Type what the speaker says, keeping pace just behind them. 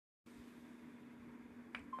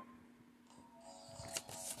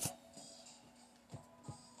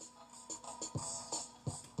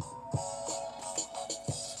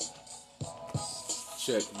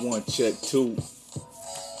Check one, check two.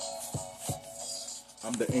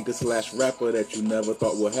 I'm the anchor / rapper that you never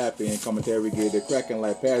thought would happen. Commentary get it cracking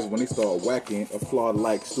like pads when they start whacking. Applaud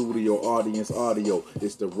like studio audience audio.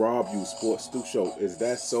 It's the Rob You Sports Stu Show. Is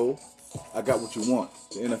that so? I got what you want.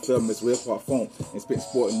 The NFL mix with hip-hop phone and spit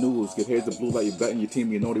sport news. Get heads of blue like you're betting your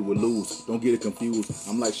team, you know they will lose. Don't get it confused.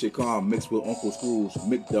 I'm like Shakar mixed with Uncle Scrooge.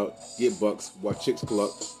 McDuck, get bucks, while chicks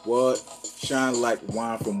cluck. What? Shine like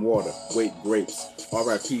wine from water. Wait, grapes.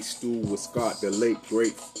 R.I.P. Stu with Scott, the late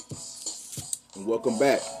great. And welcome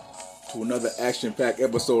back to another action-packed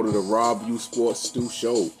episode of the Rob You Sports Stu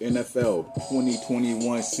Show. NFL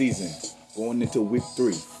 2021 season going into week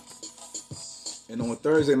 3. And on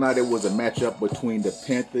Thursday night, it was a matchup between the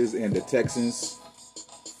Panthers and the Texans.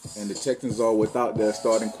 And the Texans are without their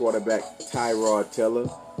starting quarterback, Tyrod Taylor.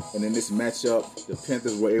 And in this matchup, the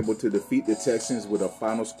Panthers were able to defeat the Texans with a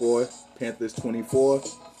final score, Panthers 24,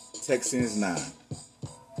 Texans 9.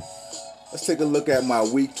 Let's take a look at my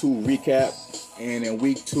week 2 recap. And in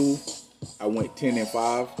week 2, I went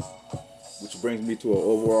 10-5, which brings me to an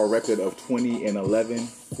overall record of 20-11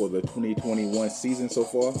 for the 2021 season so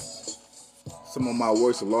far. Some of my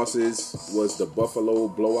worst losses was the Buffalo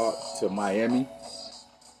blowout to Miami,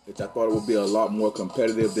 which I thought it would be a lot more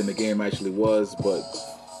competitive than the game actually was, but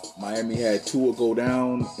Miami had Tua go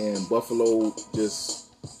down and Buffalo just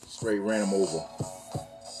straight ran them over.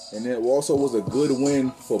 And it also was a good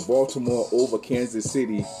win for Baltimore over Kansas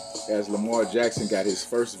City as Lamar Jackson got his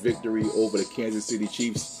first victory over the Kansas City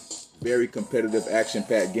Chiefs. Very competitive,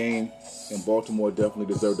 action-packed game, and Baltimore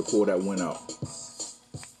definitely deserved to pull that win out.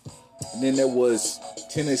 And then there was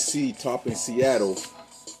Tennessee topping Seattle,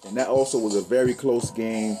 and that also was a very close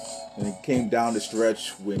game. And it came down the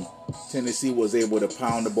stretch when Tennessee was able to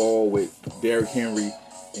pound the ball with Derrick Henry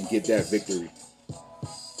and get that victory.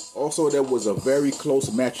 Also, there was a very close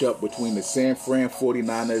matchup between the San Fran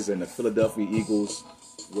 49ers and the Philadelphia Eagles,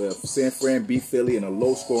 where San Fran beat Philly in a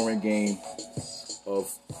low-scoring game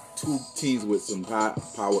of two teams with some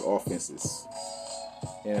high-powered offenses.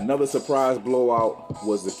 And another surprise blowout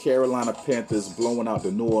was the Carolina Panthers blowing out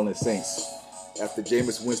the New Orleans Saints. After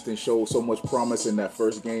Jameis Winston showed so much promise in that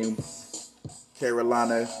first game,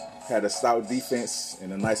 Carolina had a stout defense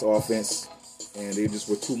and a nice offense, and they just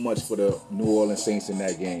were too much for the New Orleans Saints in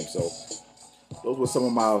that game. So those were some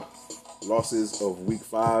of my losses of week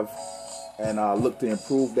 5, and I look to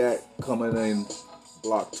improve that coming in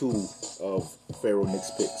block 2 of Pharaoh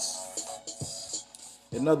Nick's picks.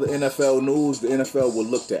 In other NFL news, the NFL will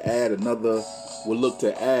look to add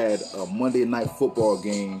a Monday Night Football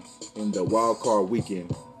game in the wild card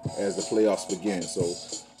weekend as the playoffs begin. So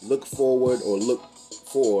look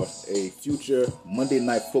for a future Monday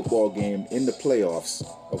Night Football game in the playoffs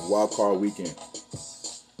of wild card weekend.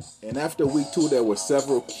 And after week 2, there were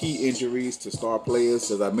several key injuries to star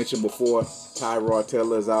players. As I mentioned before, Tyrod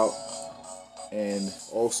Taylor is out. And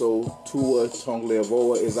also, Tua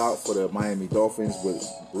Tagovailoa is out for the Miami Dolphins with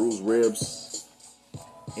bruised ribs.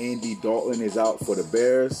 Andy Dalton is out for the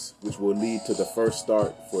Bears, which will lead to the first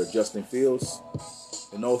start for Justin Fields.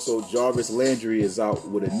 And also, Jarvis Landry is out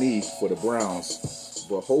with a knee for the Browns.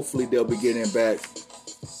 But hopefully, they'll be getting back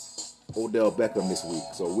Odell Beckham this week.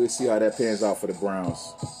 So we'll see how that pans out for the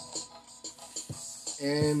Browns.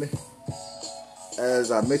 And as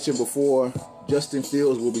I mentioned before, Justin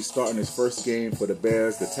Fields will be starting his first game for the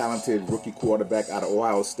Bears. The talented rookie quarterback out of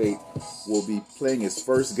Ohio State will be playing his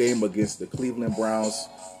first game against the Cleveland Browns.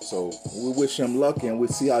 So we wish him luck, and we'll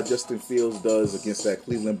see how Justin Fields does against that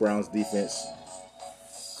Cleveland Browns defense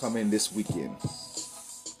coming this weekend.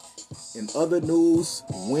 In other news,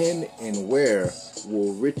 when and where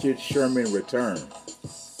will Richard Sherman return?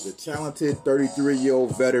 The talented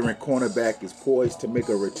 33-year-old veteran cornerback is poised to make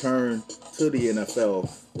a return to the NFL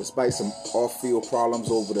despite some off-field problems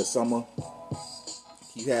over the summer.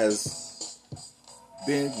 He has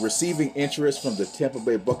been receiving interest from the Tampa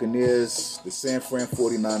Bay Buccaneers, the San Fran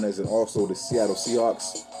 49ers, and also the Seattle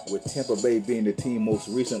Seahawks, with Tampa Bay being the team most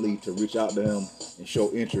recently to reach out to him and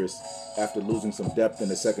show interest after losing some depth in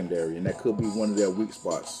the secondary, and that could be one of their weak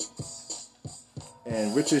spots.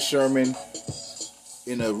 And Richard Sherman,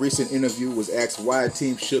 in a recent interview, was asked why a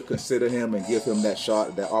team should consider him and give him that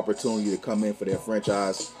shot, that opportunity to come in for their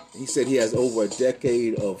franchise. He said he has over a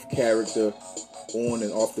decade of character on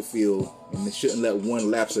and off the field, and they shouldn't let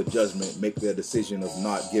one lapse of judgment make their decision of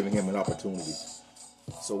not giving him an opportunity.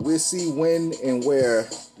 So we'll see when and where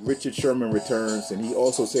Richard Sherman returns, and he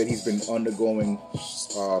also said he's been undergoing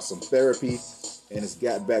some therapy and has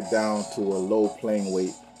got back down to a low playing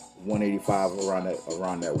weight, 185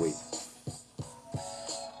 around that weight.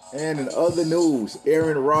 And in other news,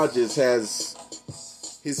 Aaron Rodgers has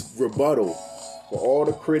his rebuttal for all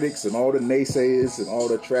the critics and all the naysayers and all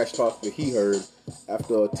the trash talk that he heard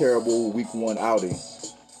after a terrible week 1 outing.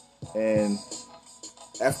 And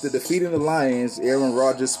after defeating the Lions, Aaron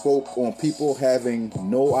Rodgers spoke on people having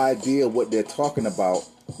no idea what they're talking about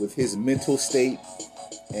with his mental state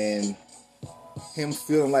and him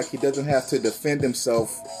feeling like he doesn't have to defend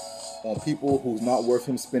himself on people who's not worth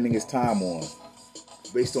him spending his time on,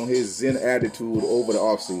 based on his zen attitude over the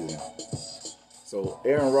offseason. So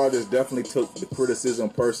Aaron Rodgers definitely took the criticism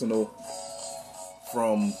personal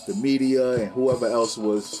from the media and whoever else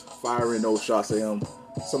was firing those shots at him.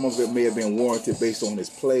 Some of it may have been warranted based on his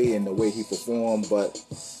play and the way he performed, but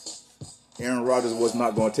Aaron Rodgers was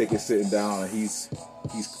not going to take it sitting down, and he's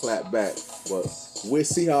clapped back. But we'll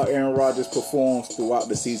see how Aaron Rodgers performs throughout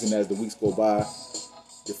the season as the weeks go by.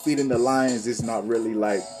 Defeating the Lions is not really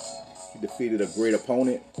like he defeated a great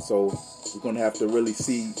opponent, so we're going to have to really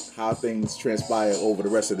see how things transpire over the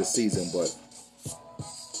rest of the season. But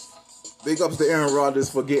big ups to Aaron Rodgers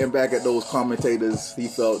for getting back at those commentators he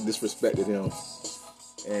felt disrespected him.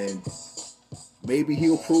 And maybe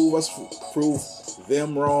he'll prove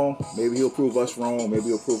them wrong. Maybe he'll prove us wrong. Maybe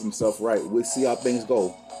he'll prove himself right. We'll see how things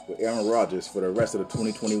go with Aaron Rodgers for the rest of the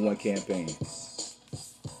 2021 campaign.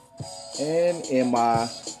 And in my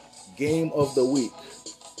game of the week,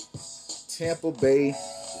 Tampa Bay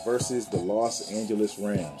versus the Los Angeles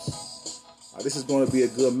Rams. This is going to be a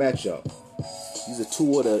good matchup. These are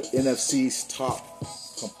two of the NFC's top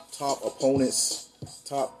opponents,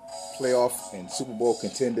 top playoff and Super Bowl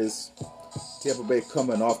contenders. Tampa Bay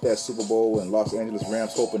coming off that Super Bowl, and Los Angeles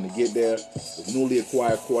Rams hoping to get there with newly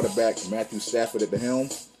acquired quarterback Matthew Stafford at the helm.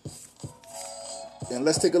 And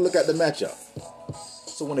let's take a look at the matchup.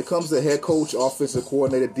 So when it comes to head coach, offensive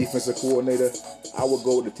coordinator, defensive coordinator, I would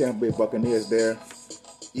go with the Tampa Bay Buccaneers there,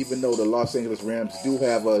 even though the Los Angeles Rams do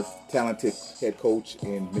have a talented head coach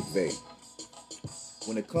in McVay.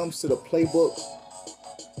 When it comes to the playbook,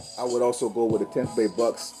 I would also go with the Tampa Bay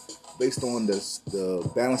Bucks based on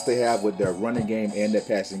the balance they have with their running game and their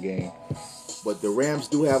passing game. But the Rams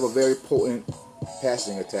do have a very potent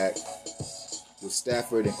passing attack with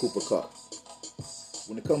Stafford and Cooper Kupp.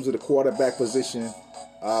 When it comes to the quarterback position,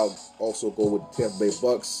 I'll also go with the Tampa Bay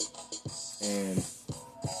Bucks and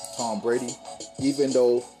Tom Brady, even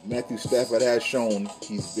though Matthew Stafford has shown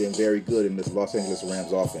he's been very good in this Los Angeles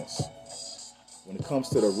Rams offense. When it comes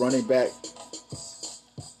to the running back,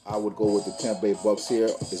 I would go with the Tampa Bay Bucks here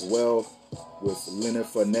as well, with Leonard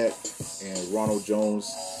Fournette and Ronald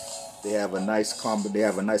Jones. They have a nice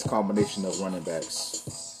combination of running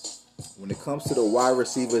backs. When it comes to the wide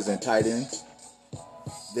receivers and tight ends,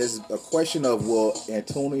 there's a question of will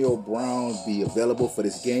Antonio Brown be available for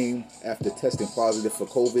this game after testing positive for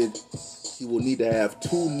COVID. He will need to have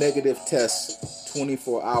 2 negative tests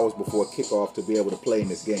 24 hours before kickoff to be able to play in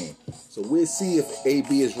this game. So we'll see if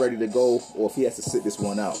AB is ready to go or if he has to sit this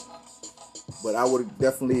one out. But I would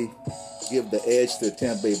definitely give the edge to the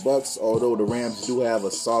Tampa Bay Bucks, although the Rams do have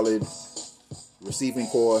a solid receiving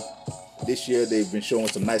core. This year they've been showing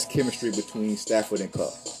some nice chemistry between Stafford and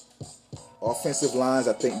Kupp. Offensive lines,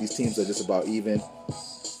 I think these teams are just about even.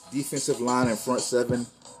 Defensive line and front seven,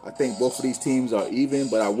 I think both of these teams are even,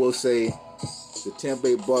 but I will say the Tampa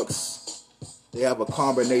Bay Bucks, they have a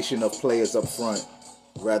combination of players up front,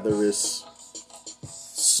 whether it's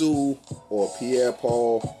Sue or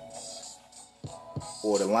Pierre-Paul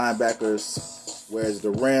or the linebackers, whereas the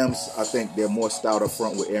Rams, I think they're more stout up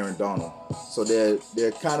front with Aaron Donald. So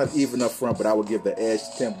they're kind of even up front, but I would give the edge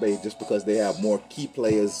to Tampa Bay just because they have more key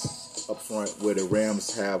players up front, where the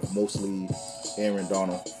Rams have mostly Aaron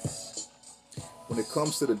Donald. When it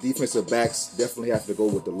comes to the defensive backs, definitely have to go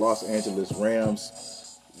with the Los Angeles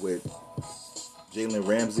Rams with Jalen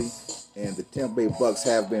Ramsey, and the Tampa Bay Bucks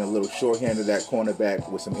have been a little short-handed at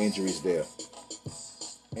cornerback with some injuries there.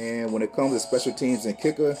 And when it comes to special teams and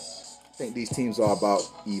kicker, I think these teams are about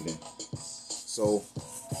even. So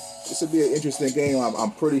this will be an interesting game.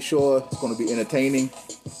 I'm pretty sure it's going to be entertaining.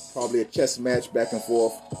 Probably a chess match back and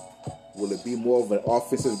forth. Will it be more of an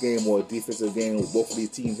offensive game or a defensive game with both of these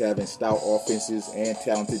teams having stout offenses and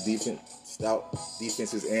talented defense, stout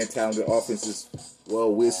defenses and talented offenses?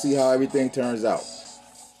 Well, we'll see how everything turns out.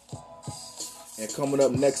 And coming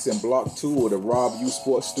up next in Block 2 of the Rob U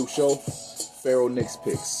Sports Stu Show, Pharaoh Knicks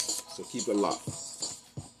picks. So keep it locked.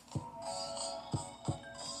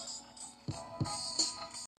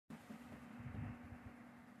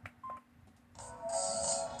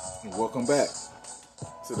 And welcome back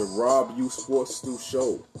to the Rob U Sports Stu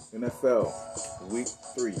Show, NFL, Week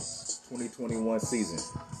 3, 2021 season,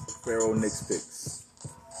 Pharaoh Knicks picks.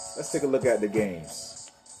 Let's take a look at the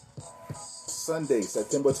games. Sunday,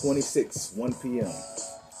 September 26, 1 p.m.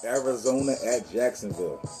 Arizona at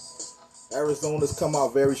Jacksonville. Arizona's come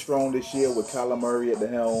out very strong this year with Kyler Murray at the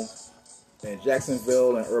helm. And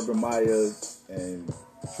Jacksonville and Urban Meyer and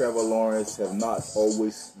Trevor Lawrence have not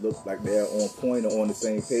always looked like they're on point or on the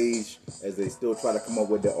same page as they still try to come up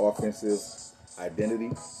with their offensive identity.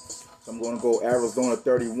 So I'm going to go Arizona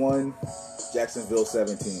 31, Jacksonville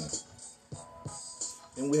 17.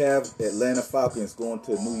 Then we have Atlanta Falcons going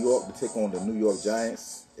to New York to take on the New York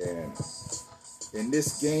Giants. And in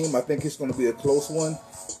this game, I think it's going to be a close one.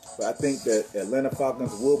 But I think that Atlanta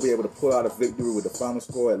Falcons will be able to pull out a victory with the final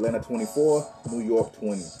score, Atlanta 24, New York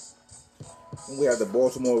 20. Then we have the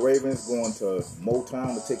Baltimore Ravens going to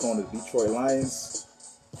Motown to take on the Detroit Lions.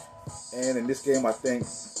 And in this game, I think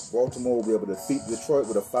Baltimore will be able to defeat Detroit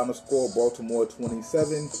with a final score, Baltimore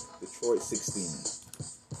 27, Detroit 16.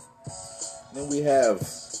 Then we have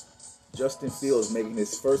Justin Fields making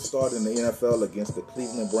his first start in the NFL against the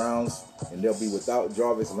Cleveland Browns. And they'll be without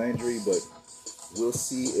Jarvis Landry, but we'll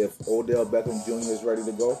see if Odell Beckham Jr. is ready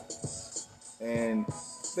to go. And I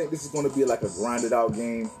think this is going to be like a grinded out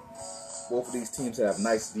game. Both of these teams have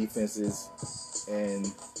nice defenses, and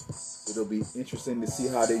it'll be interesting to see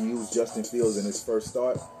how they use Justin Fields in his first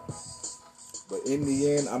start. But in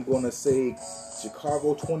the end, I'm going to say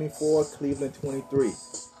Chicago 24, Cleveland 23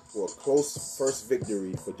 for a close first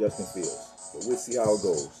victory for Justin Fields. But we'll see how it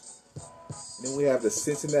goes. And then we have the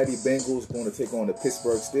Cincinnati Bengals going to take on the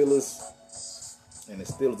Pittsburgh Steelers. And the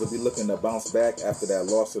Steelers will be looking to bounce back after that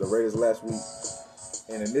loss to the Raiders last week.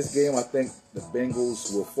 And in this game, I think the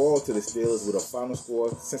Bengals will fall to the Steelers with a final score,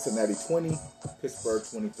 Cincinnati 20, Pittsburgh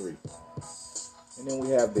 23. And then we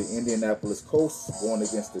have the Indianapolis Colts going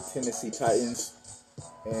against the Tennessee Titans.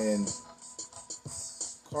 And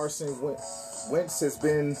Carson Wentz has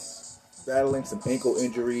been battling some ankle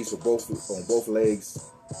injuries on both legs.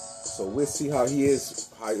 So we'll see how he is,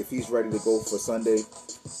 if he's ready to go for Sunday.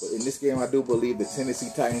 But in this game, I do believe the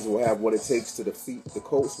Tennessee Titans will have what it takes to defeat the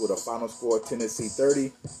Colts with a final score, Tennessee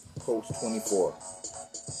 30, Colts 24.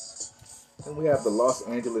 Then we have the Los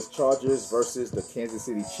Angeles Chargers versus the Kansas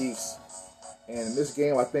City Chiefs. And in this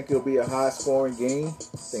game, I think it'll be a high-scoring game.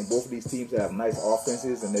 I think both of these teams have nice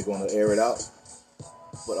offenses, and they're going to air it out.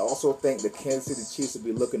 But I also think the Kansas City Chiefs will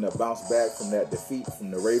be looking to bounce back from that defeat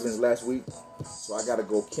from the Ravens last week. So I got to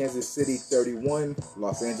go Kansas City 31,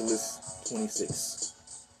 Los Angeles 26.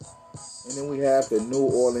 And then we have the New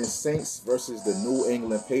Orleans Saints versus the New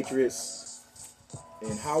England Patriots.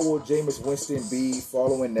 And how will Jameis Winston be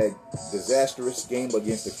following that disastrous game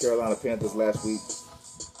against the Carolina Panthers last week?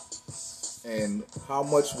 And how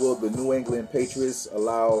much will the New England Patriots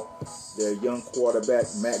allow their young quarterback,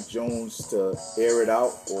 Mac Jones, to air it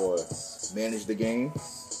out or manage the game?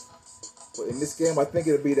 But in this game, I think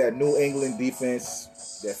it'll be that New England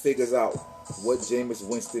defense that figures out what Jameis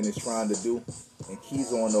Winston is trying to do and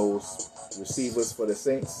keys on those receivers for the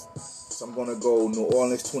Saints. So I'm going to go New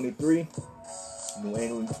Orleans 23, New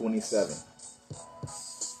England 27.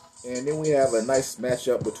 And then we have a nice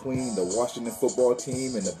matchup between the Washington football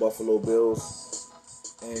team and the Buffalo Bills.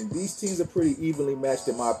 And these teams are pretty evenly matched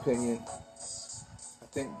in my opinion. I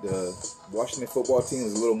think the Washington football team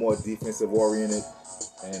is a little more defensive oriented,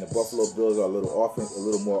 and the Buffalo Bills are a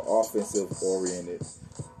little more offensive oriented.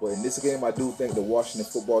 But in this game, I do think the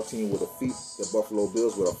Washington football team will defeat the Buffalo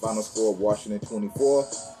Bills with a final score of Washington 24,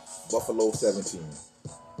 Buffalo 17.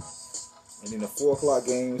 And in the 4 o'clock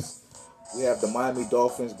games, we have the Miami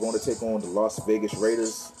Dolphins going to take on the Las Vegas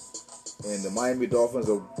Raiders. And the Miami Dolphins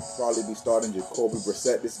will probably be starting Jacoby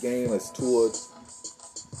Brissett this game as Tua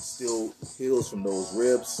still heals from those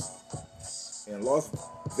ribs. And Las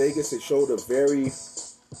Vegas has showed a very,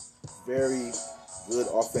 very good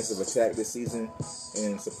offensive attack this season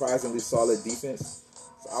and surprisingly solid defense.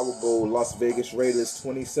 So I will go Las Vegas Raiders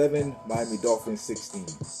 27, Miami Dolphins 16.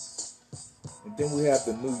 And then we have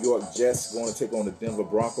the New York Jets going to take on the Denver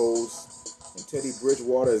Broncos. And Teddy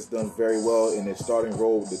Bridgewater has done very well in his starting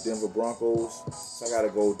role with the Denver Broncos. So I got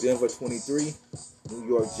to go Denver 23, New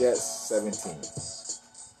York Jets 17.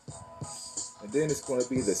 And then it's going to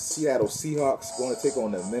be the Seattle Seahawks going to take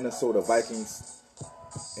on the Minnesota Vikings.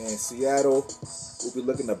 And Seattle will be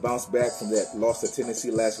looking to bounce back from that loss to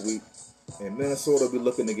Tennessee last week. And Minnesota will be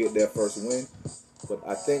looking to get their first win. But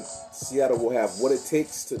I think Seattle will have what it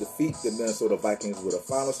takes to defeat the Minnesota Vikings with a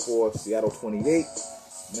final score, Seattle 28,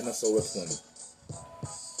 Minnesota 20.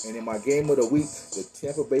 And in my game of the week, the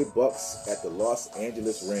Tampa Bay Bucks at the Los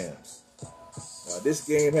Angeles Rams. Now this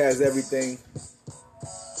game has everything.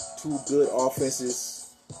 2 good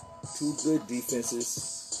offenses, 2 good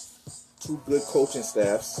defenses, 2 good coaching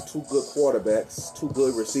staffs, 2 good quarterbacks, 2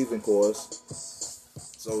 good receiving cores.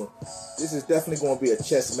 So this is definitely going to be a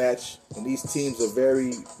chess match, and these teams are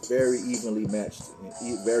very, very evenly matched.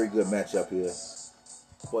 Very good matchup here.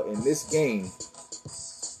 But in this game,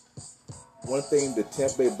 one thing the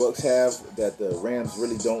Tampa Bay Bucks have that the Rams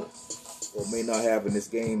really don't or may not have in this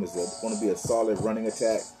game is that it's going to be a solid running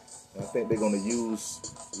attack. And I think they're going to use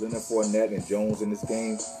Leonard Fournette and Jones in this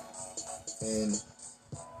game. And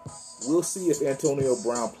we'll see if Antonio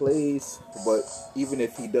Brown plays, but even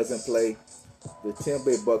if he doesn't play, the Tampa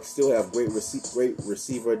Bay Bucks still have great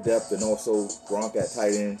receiver depth, and also Gronk at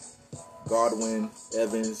tight end, Godwin,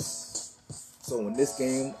 Evans. So in this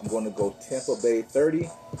game, I'm going to go Tampa Bay 30,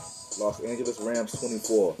 Los Angeles Rams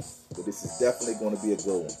 24. But this is definitely going to be a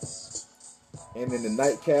good one. And in the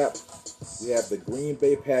nightcap, we have the Green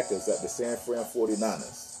Bay Packers at the San Fran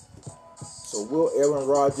 49ers. So will Aaron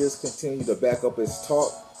Rodgers continue to back up his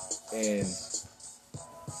talk and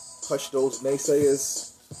hush those naysayers?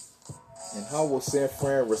 And how will San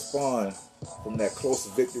Fran respond from that close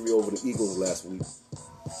victory over the Eagles last week?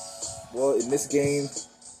 Well, in this game,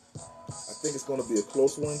 I think it's going to be a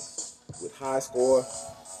close one with high score.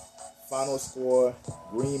 Final score,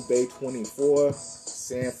 Green Bay 24,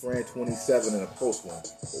 San Fran 27 in a close one.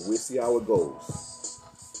 But we'll see how it goes.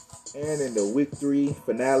 And in the Week 3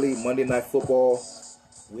 finale, Monday Night Football,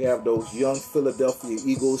 we have those young Philadelphia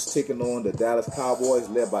Eagles taking on the Dallas Cowboys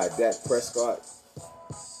led by Dak Prescott.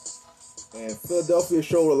 And Philadelphia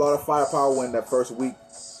showed a lot of firepower in that first week.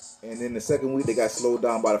 And in the second week, they got slowed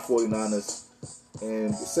down by the 49ers.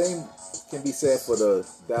 And the same can be said for the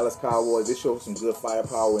Dallas Cowboys. They showed some good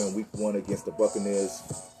firepower in week 1 against the Buccaneers.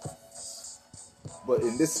 But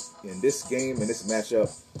in this game, in this matchup,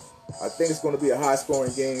 I think it's going to be a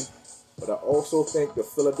high-scoring game. But I also think the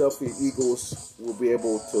Philadelphia Eagles will be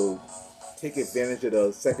able to take advantage of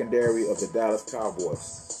the secondary of the Dallas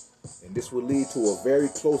Cowboys. And this will lead to a very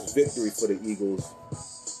close victory for the Eagles.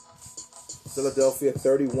 Philadelphia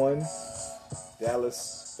 31,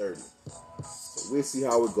 Dallas 30. So we'll see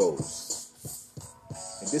how it goes.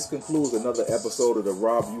 And this concludes another episode of the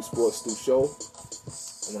Rob U Sports Stu Show.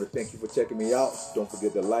 I want to thank you for checking me out. Don't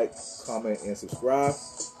forget to like, comment, and subscribe.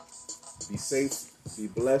 Be safe, be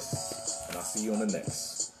blessed, and I'll see you on the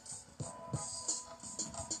next.